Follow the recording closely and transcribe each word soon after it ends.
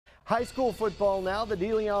High school football now. The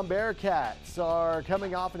DeLeon Bearcats are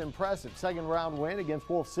coming off an impressive second-round win against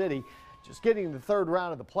Wolf City. Just getting the third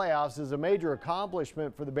round of the playoffs is a major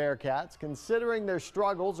accomplishment for the Bearcats, considering their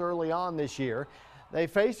struggles early on this year. They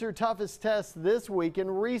face their toughest test this week in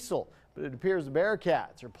Riesel, but it appears the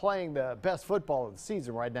Bearcats are playing the best football of the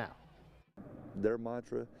season right now. Their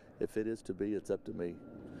mantra, if it is to be, it's up to me.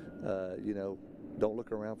 Don't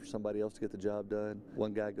look around for somebody else to get the job done.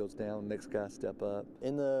 One guy goes down, next guy step up.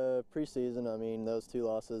 In the preseason, I mean, those two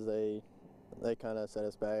losses, they kind of set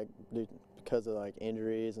us back because of like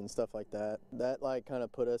injuries and stuff like that. That like kind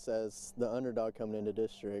of put us as the underdog coming into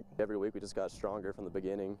district. Every week we just got stronger from the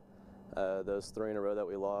beginning. Those three in a row that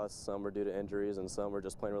we lost, some were due to injuries and some were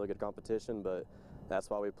just playing really good competition, but that's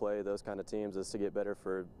why we play those kind of teams, is to get better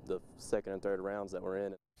for the second and third rounds that we're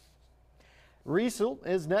in. Riesel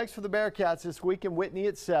is next for the Bearcats this week in Whitney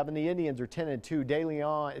at 7. The Indians are 10-2.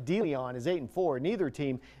 DeLeon is 8-4. Neither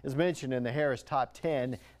team is mentioned in the Harris top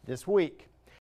 10 this week.